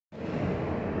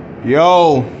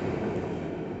Yo,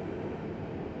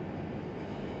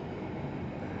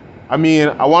 I mean,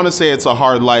 I want to say it's a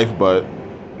hard life, but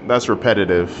that's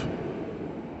repetitive.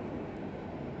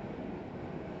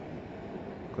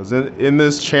 Because in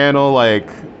this channel, like,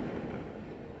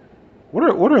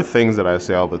 what are things that I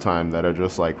say all the time that are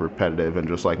just like repetitive and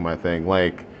just like my thing?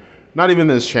 Like, not even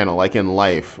this channel, like in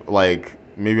life. Like,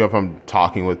 maybe if I'm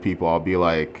talking with people, I'll be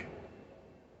like,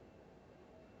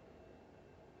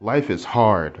 life is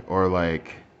hard, or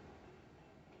like,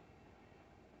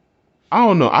 I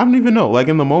don't know. I don't even know. Like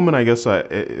in the moment, I guess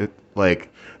like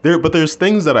but there's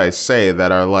things that I say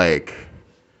that are like,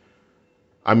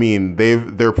 I mean,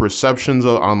 their perceptions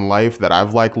on life that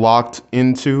I've like locked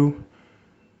into.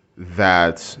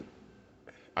 That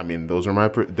I mean, those are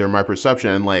they're my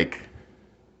perception, and like,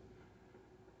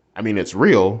 I mean, it's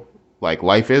real. Like,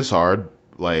 life is hard.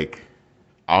 Like,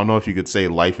 I don't know if you could say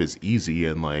life is easy,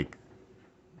 and like,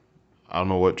 I don't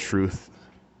know what truth.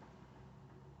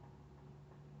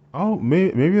 Oh,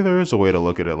 maybe there is a way to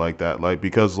look at it like that. Like,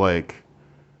 because like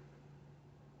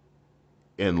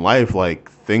in life,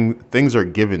 like things are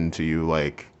given to you,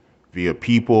 like via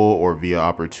people or via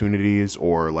opportunities,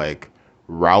 or like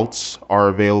routes are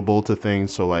available to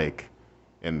things. So like,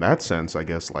 in that sense, I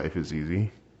guess life is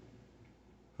easy.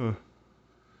 Huh.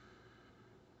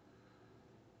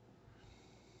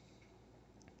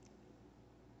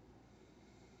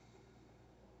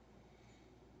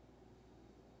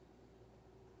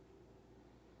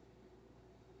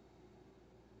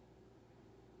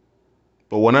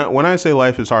 But when I say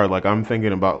life is hard, like I'm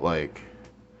thinking about like,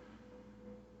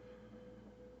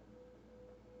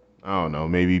 I don't know,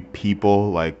 maybe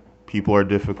people, like people are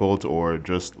difficult, or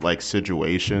just like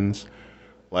situations.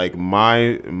 Like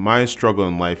my struggle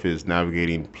in life is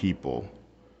navigating people,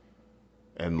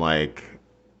 and like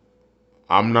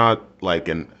I'm not like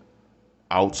an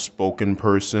outspoken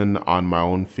person on my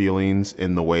own feelings,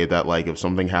 in the way that like if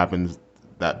something happens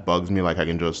that bugs me, like I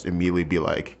can just immediately be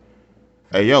like,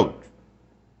 "Hey, yo,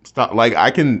 stop." Like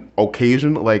I can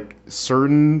occasion like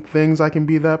certain things I can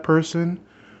be that person,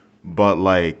 but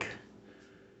like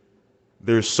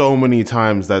there's so many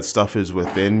times that stuff is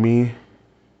within me,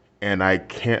 and I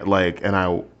can't like, and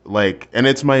I like, and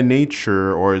it's my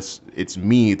nature, or it's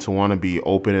me to want to be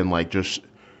open and like just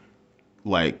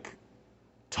like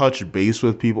touch base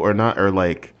with people, or not, or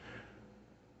like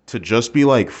to just be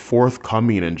like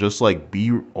forthcoming and just like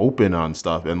be open on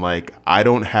stuff, and like I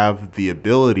don't have the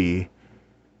ability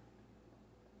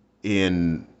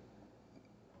in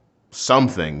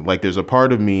something. Like there's a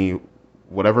part of me,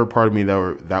 whatever part of me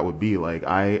that would be, like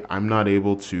I'm not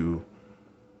able to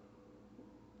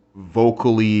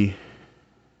vocally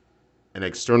and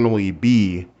externally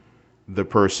be the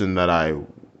person that I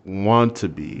want to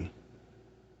be.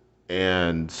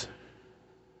 And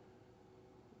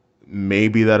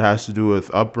maybe that has to do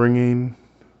with upbringing.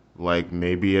 Like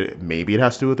maybe it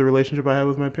has to do with the relationship I have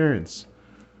with my parents.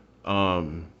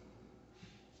 Um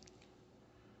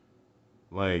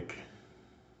like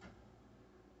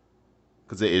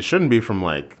cuz it shouldn't be from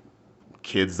like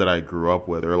kids that I grew up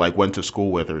with or like went to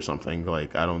school with or something.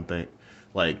 Like I don't think,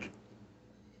 like,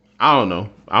 I don't know.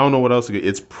 I don't know what else.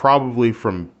 It's probably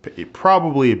from, it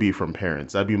probably it'd be from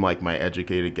parents. That'd be like my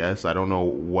educated guess. I don't know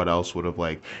what else would have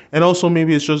like, and also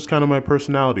maybe it's just kind of my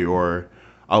personality, or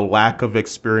a lack of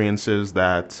experiences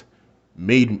that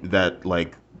made that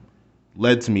like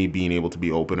led to me being able to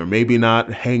be open, or maybe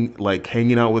not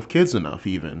hanging out with kids enough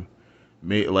even.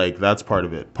 Like that's part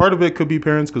of it. Part of it could be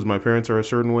parents, because my parents are a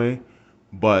certain way,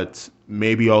 but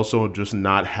maybe also just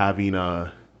not having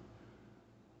a,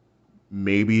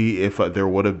 maybe if there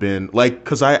would have been like,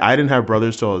 because I didn't have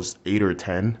brothers till I was 8 or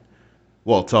 10.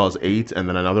 Well, till I was 8, and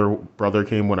then another brother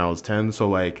came when I was 10. So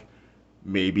like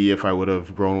maybe if I would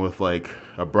have grown with like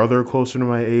a brother closer to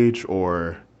my age,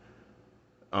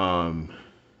 um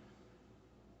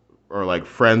or like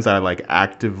friends that I like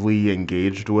actively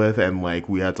engaged with, and like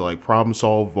we had to like problem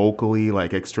solve vocally,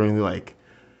 like externally, like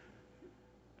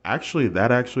actually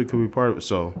that actually could be part of it.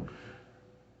 So,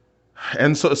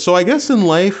 and so I guess in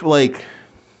life, like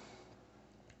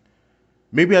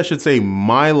maybe I should say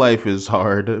my life is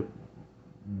hard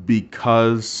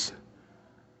because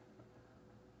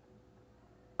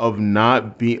of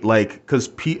not being like, because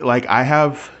like I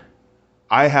have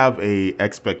a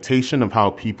expectation of how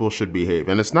people should behave,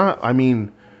 and it's not, I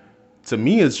mean, to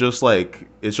me it's just like,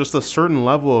 it's just a certain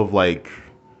level of like,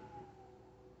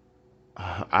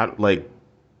 I like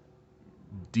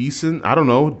decent, I don't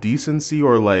know, decency,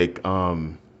 or like I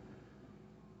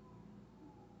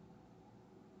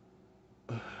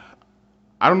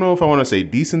don't know if I want to say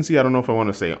decency, I don't know if I want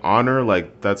to say honor,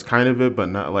 like that's kind of it, but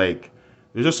not like,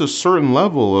 there's just a certain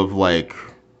level of like,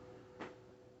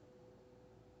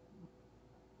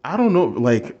 I don't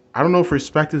know if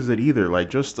respect is it either. Like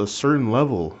just a certain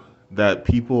level that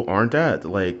people aren't at.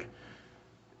 Like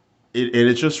and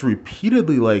it's just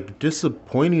repeatedly like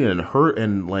disappointing and hurt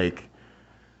and like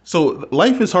so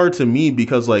life is hard to me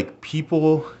because like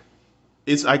people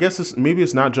it's I guess it's maybe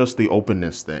it's not just the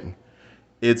openness thing.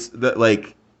 It's that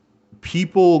like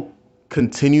people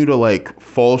continue to like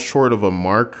fall short of a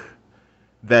mark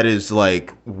that is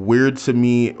like weird to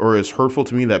me or is hurtful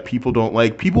to me that people don't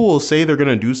like. People will say they're going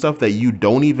to do stuff that you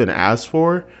don't even ask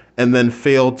for and then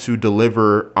fail to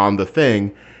deliver on the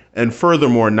thing. And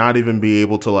furthermore, not even be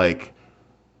able to like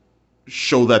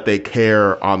show that they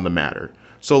care on the matter.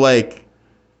 So like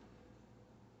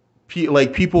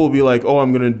people will be like, "Oh,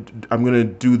 I'm going to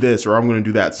do this or I'm going to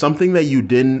do that." Something that you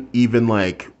didn't even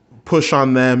like push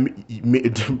on them,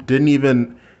 didn't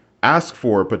even ask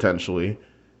for potentially.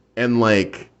 And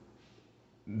like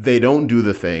they don't do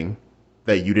the thing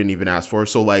that you didn't even ask for.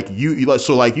 So like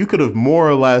so like you could have more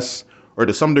or less or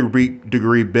to some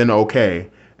degree been okay,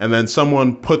 and then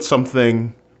someone put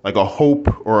something like a hope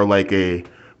or like a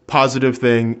positive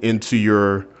thing into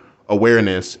your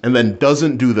awareness, and then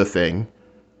doesn't do the thing.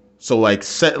 So like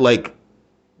set like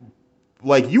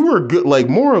you were good, like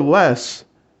more or less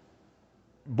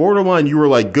borderline you were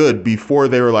like good before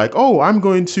they were like, oh, I'm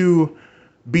going to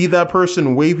be that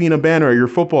person waving a banner at your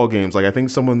football games. Like I think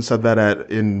someone said that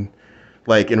in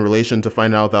relation to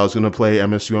find out that I was going to play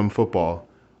MSUM football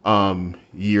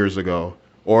years ago,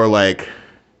 or like,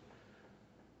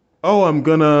 oh, I'm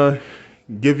gonna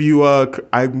give you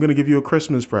a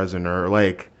Christmas present, or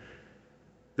like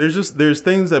there's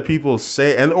things that people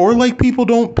say, and or like people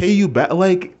don't pay you back.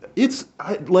 Like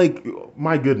like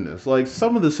my goodness, like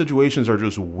some of the situations are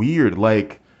just weird.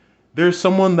 Like there's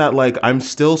someone that like I'm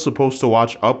still supposed to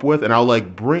watch Up with, and I'll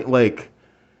like bring like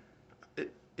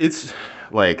it's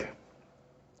like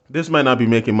this might not be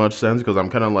making much sense because I'm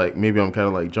kind of like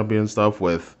jumping and stuff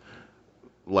with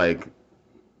like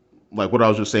what I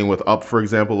was just saying with Up, for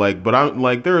example. Like, but I'm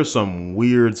like there are some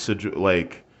weird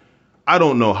like I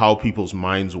don't know how people's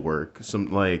minds work.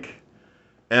 Some like,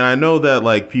 and I know that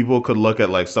like people could look at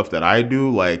like stuff that I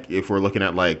do, like if we're looking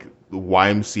at like the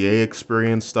YMCA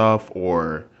experience stuff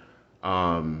or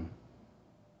um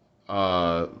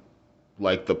uh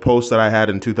like the post that I had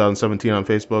in 2017 on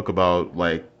Facebook about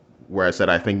like where I said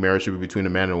I think marriage should be between a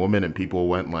man and a woman, and people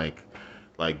went like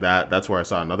that. That's where I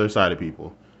saw another side of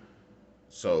people.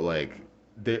 So like,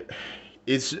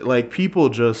 it's like people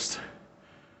just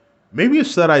maybe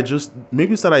it's that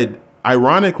I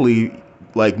ironically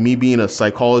like me being a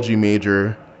psychology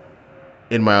major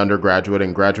in my undergraduate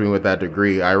and graduating with that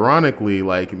degree. Ironically,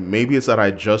 like maybe it's that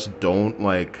I just don't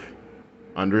like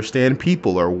understand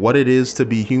people or what it is to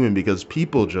be human because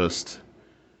people just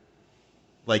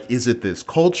like, is it this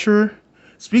culture?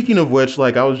 Speaking of which,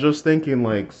 like I was just thinking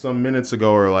like some minutes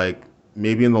ago or like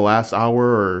maybe in the last hour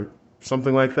or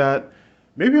something like that.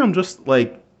 Maybe I'm just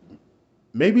like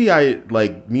maybe I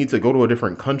like need to go to a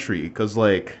different country because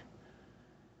like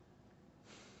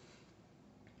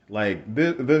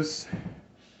this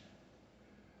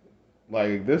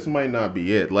might not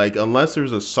be it. Like unless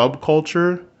there's a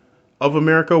subculture of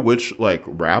America, which like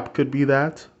rap could be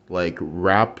that. Like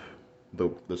rap, the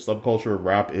subculture of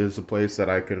rap is a place that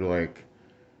I could like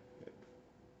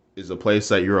is a place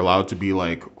that you're allowed to be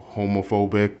like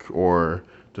homophobic or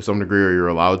to some degree, or you're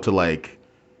allowed to like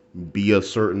be a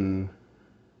certain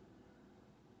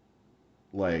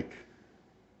like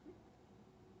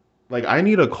I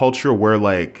need a culture where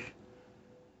like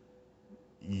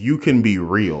you can be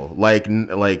real, like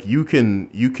you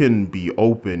can be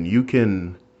open, you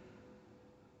can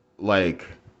like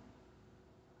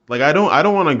I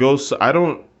don't want to go.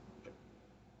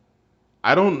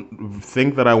 I don't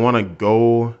think that I want to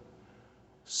go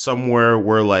somewhere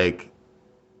where like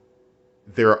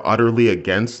they're utterly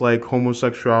against like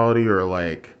homosexuality or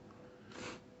like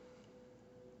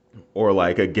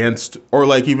against or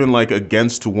like even like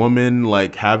against women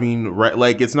like having right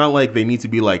like it's not like they need to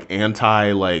be like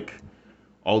anti like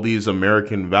all these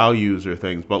American values or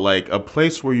things, but like a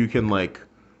place where you can like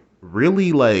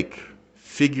really like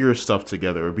figure stuff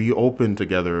together or be open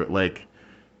together. Like,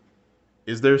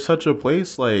 is there such a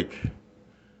place? Like,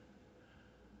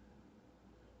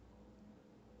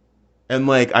 and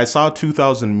like I saw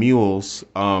 2000 Mules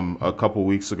a couple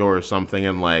weeks ago or something,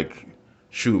 and like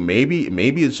shoot, maybe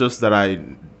it's just that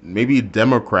maybe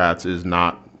Democrats is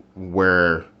not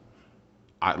where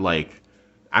I like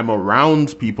I'm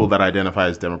around people that identify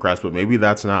as Democrats, but maybe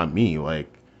that's not me. Like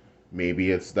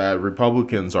maybe it's that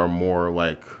Republicans are more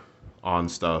like on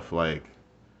stuff like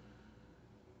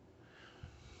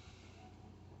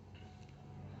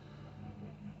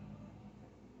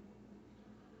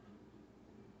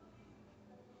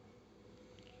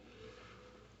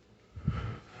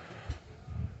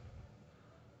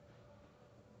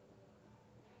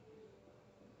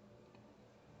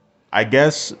I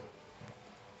guess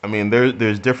I mean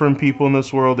there's different people in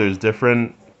this world. There's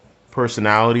different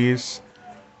personalities,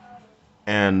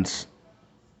 and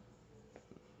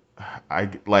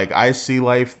I see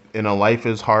life in a life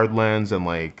is hard lens, and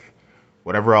like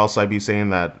whatever else I'd be saying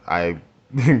that I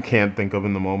can't think of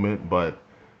in the moment, but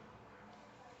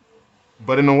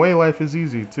in a way life is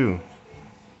easy too.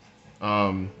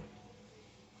 Um,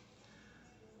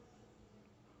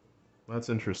 that's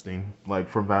interesting. Like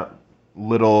from that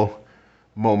little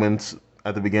moment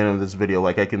at the beginning of this video,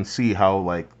 like I can see how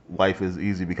like life is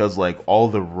easy because like all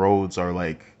the roads are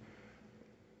like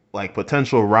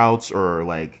potential routes or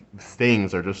like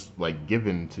things are just like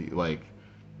given to you like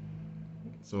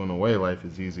so in a way life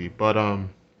is easy. But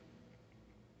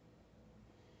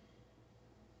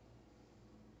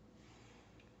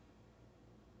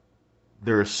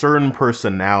there are certain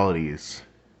personalities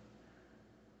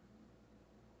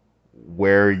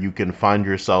where you can find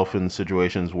yourself in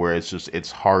situations where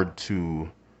it's hard to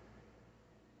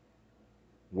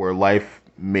where life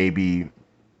may be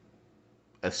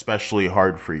especially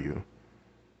hard for you.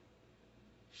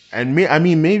 And me I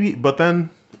mean maybe but then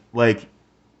like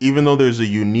even though there's a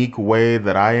unique way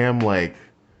that I am like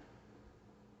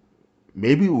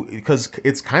maybe because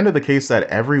it's kind of the case that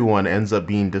everyone ends up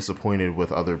being disappointed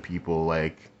with other people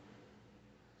like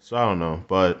so I don't know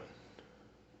but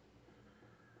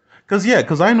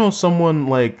because I know someone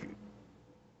like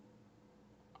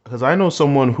because I know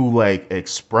someone who like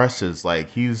expresses like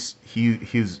he's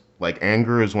like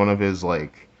anger is one of his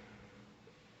like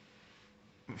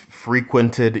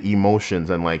frequented emotions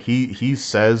and like he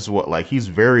says what like he's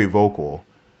very vocal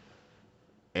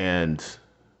and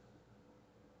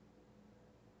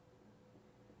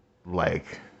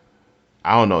like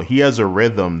I don't know he has a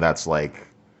rhythm that's like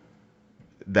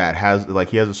that has like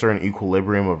he has a certain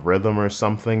equilibrium of rhythm or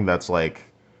something that's like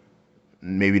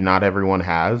maybe not everyone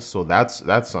has so that's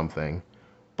something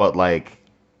but like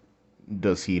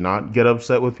does he not get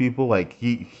upset with people like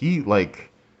he like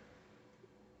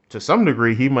to some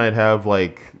degree he might have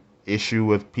like issue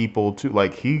with people too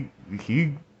like he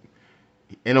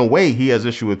in a way he has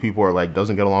issue with people or like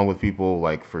doesn't get along with people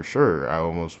like for sure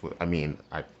I mean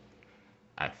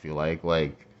I feel like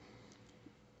like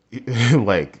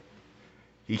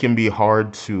he can be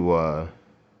hard to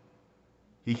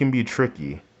he can be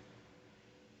tricky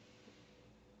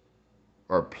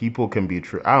or people can be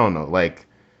I don't know like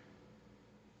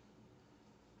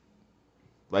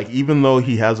even though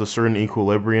he has a certain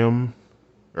equilibrium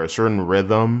or a certain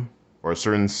rhythm or a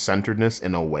certain centeredness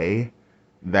in a way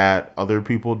that other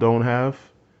people don't have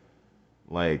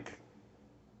like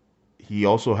he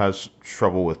also has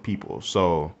trouble with people.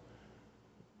 So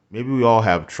maybe we all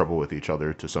have trouble with each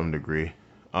other to some degree.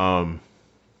 Um,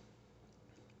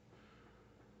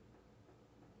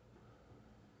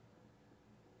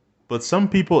 but some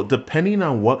people, depending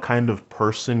on what kind of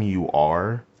person you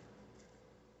are,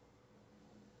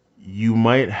 you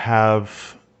might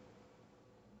have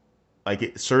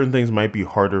certain things might be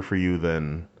harder for you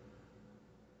than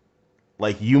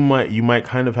like you might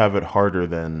kind of have it harder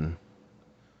than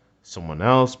someone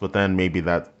else, but then maybe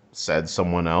that said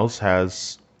someone else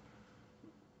has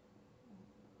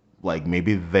like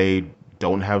maybe they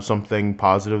don't have something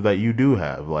positive that you do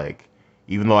have. Like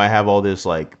even though I have all this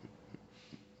like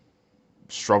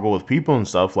struggle with people and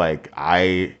stuff, like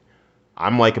I'm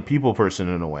like a people person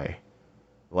in a way.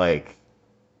 Like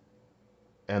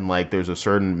and like there's a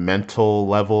certain mental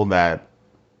level that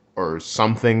or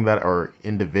something that or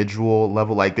individual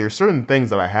level like there's certain things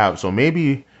that I have. So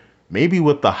maybe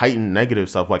with the heightened negative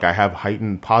stuff like I have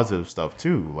heightened positive stuff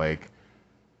too. Like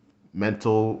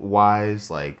mental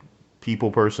wise, like people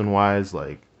person wise,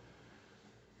 like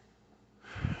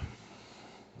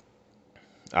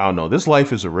I don't know. This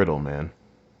life is a riddle, man.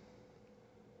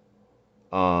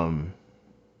 Um,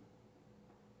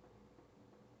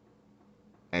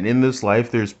 and in this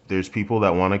life, there's people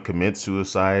that want to commit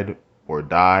suicide or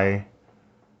die.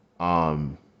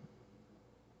 Um,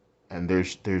 and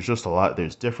there's just a lot.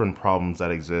 There's different problems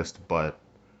that exist, but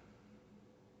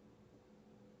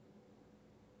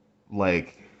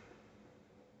like,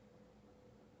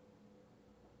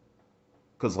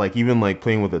 cause like even like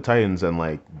playing with the Titans and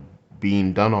like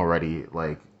being done already,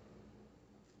 like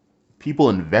people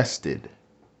invested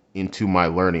into my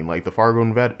learning. Like the Fargo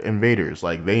invaders,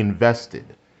 like they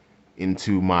invested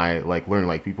into my like learning.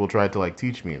 Like people tried to like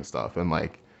teach me and stuff, and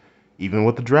like even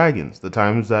with the dragons the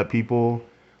times that people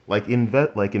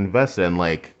invested and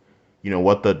like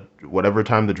what the whatever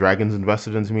time the dragons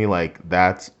invested into me like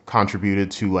that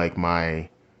contributed to like my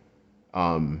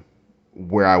um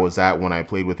where I was at when I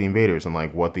played with the invaders and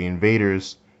like what the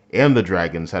invaders and the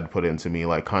dragons had put into me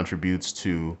like contributes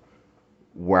to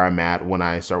where I'm at when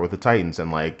I start with the Titans,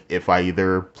 and like if I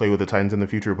either play with the Titans in the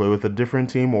future, play with a different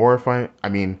team, or if I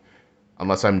mean,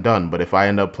 unless I'm done, but if I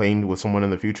end up playing with someone in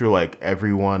the future, like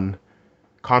everyone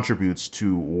contributes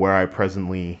to where I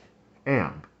presently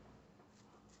am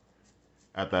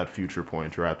at that future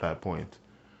point or at that point.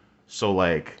 So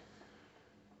like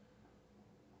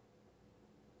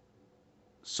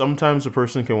sometimes a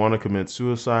person can want to commit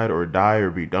suicide or die or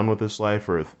be done with this life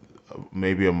or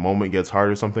maybe a moment gets hard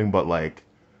or something, but like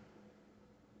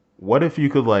what if you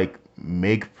could like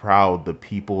make proud the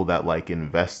people that like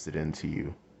invested into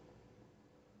you?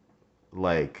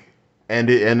 Like and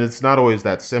it's not always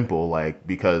that simple like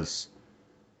because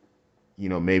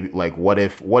maybe like what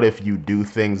if you do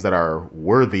things that are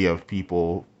worthy of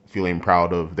people feeling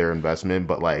proud of their investment,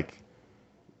 but like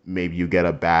maybe you get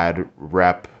a bad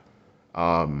rep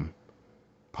um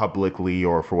publicly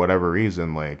or for whatever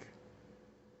reason like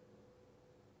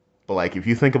but like if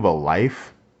you think of a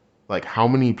life, like how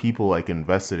many people like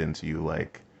invested into you,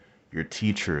 like your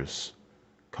teachers,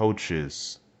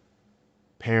 coaches,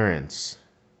 parents,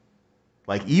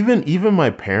 like even my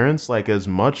parents, like as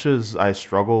much as I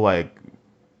struggle like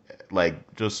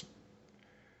just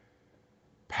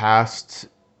past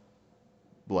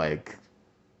like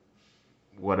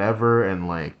whatever and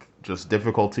like just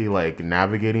difficulty like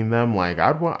navigating them, like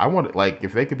I want like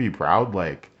if they could be proud,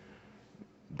 like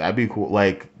that'd be cool,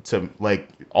 like to like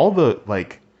all the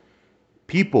like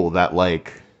people that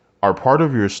like are part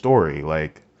of your story,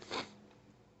 like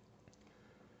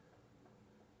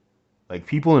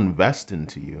people invest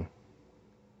into you.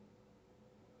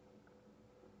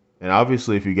 And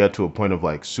obviously if you get to a point of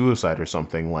like suicide or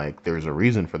something, like there's a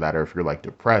reason for that, or if you're like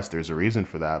depressed there's a reason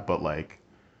for that, but like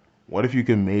what if you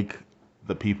can make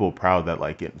the people proud that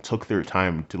like it took their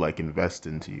time to like invest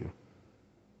into you?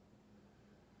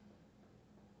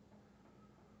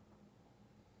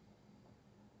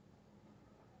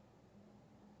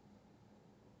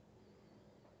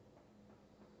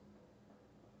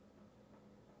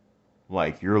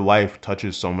 Like your life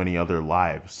touches so many other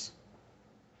lives,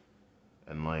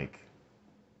 and like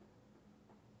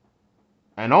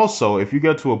and also if you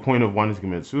get to a point of wanting to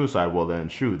commit suicide, well then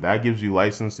shoot, that gives you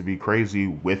license to be crazy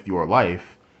with your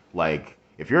life. Like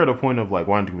if you're at a point of like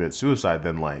wanting to commit suicide,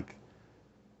 then like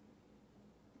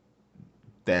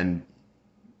then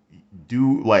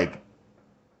do like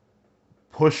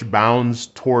push bounds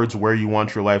towards where you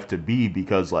want your life to be,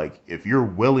 because like if you're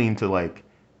willing to like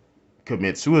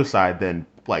commit suicide, then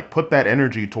like put that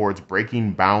energy towards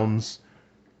breaking bounds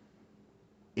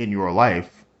in your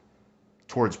life,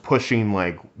 towards pushing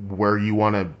like where you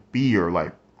want to be, or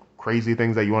like crazy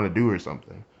things that you want to do or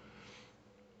something.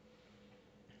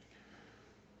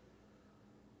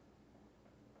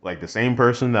 Like the same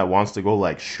person that wants to go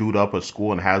like shoot up a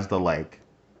school and has the like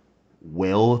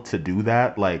will to do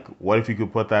that, like what if you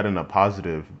could put that in a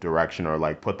positive direction, or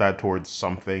like put that towards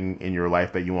something in your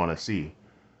life that you want to see?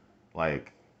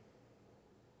 Like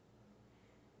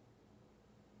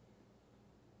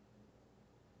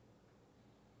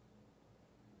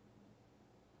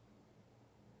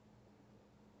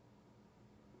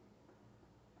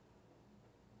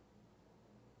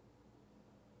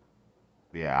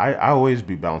yeah, I always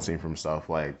be bouncing from stuff.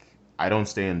 Like I don't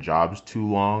stay in jobs too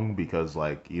long because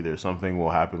like either something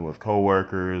will happen with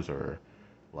coworkers, or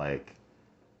like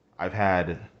I've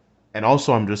had, and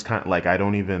also I'm just kind of like I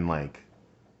don't even like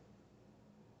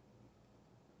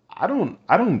I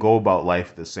don't go about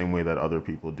life the same way that other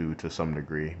people do to some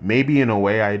degree. Maybe in a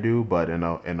way I do, but in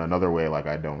another way like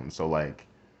I don't. So like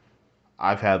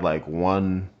I've had like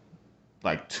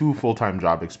two full-time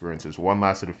job experiences. One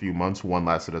lasted a few months, one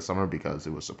lasted a summer because it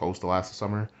was supposed to last a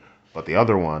summer. But the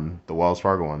other one, the Wells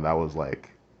Fargo one, that was like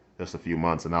just a few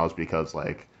months, and that was because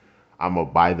like I'm a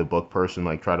by the book person,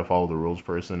 like try to follow the rules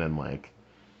person, and like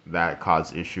that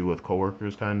caused issue with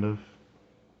coworkers kind of.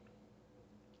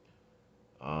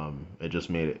 It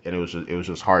just made it, and it was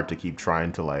just hard to keep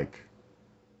trying to like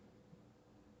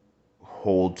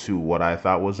hold to what I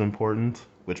thought was important,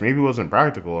 which maybe wasn't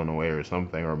practical in a way or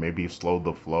something, or maybe slowed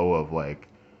the flow of like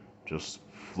just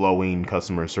flowing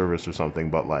customer service or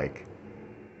something. But like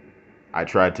I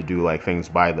tried to do like things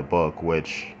by the book,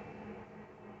 which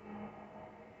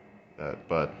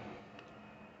but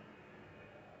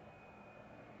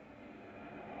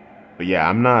yeah,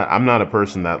 I'm not a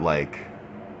person that like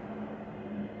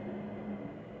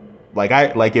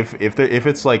I like if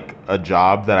it's like a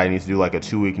job that I need to do like a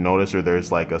 2 week notice, or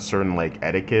there's like a certain like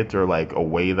etiquette or like a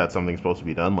way that something's supposed to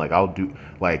be done, like I'll do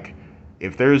like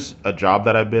if there's a job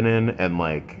that I've been in and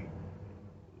like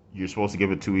you're supposed to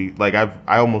give it 2 week, like I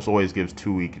almost always gives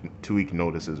 2 week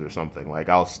notices or something, like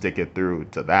I'll stick it through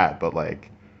to that. But like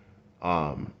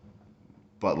Um,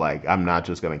 but like I'm not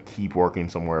just gonna keep working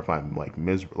somewhere if I'm like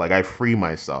miserable. Like I free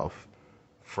myself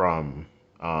from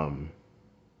um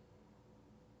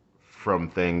from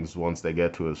things once they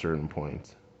get to a certain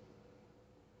point,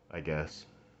 I guess.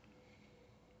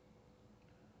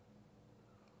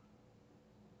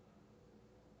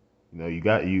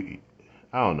 You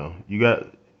I don't know. You got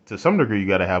to some degree you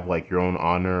got to have like your own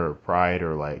honor or pride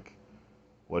or like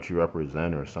what you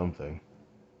represent or something.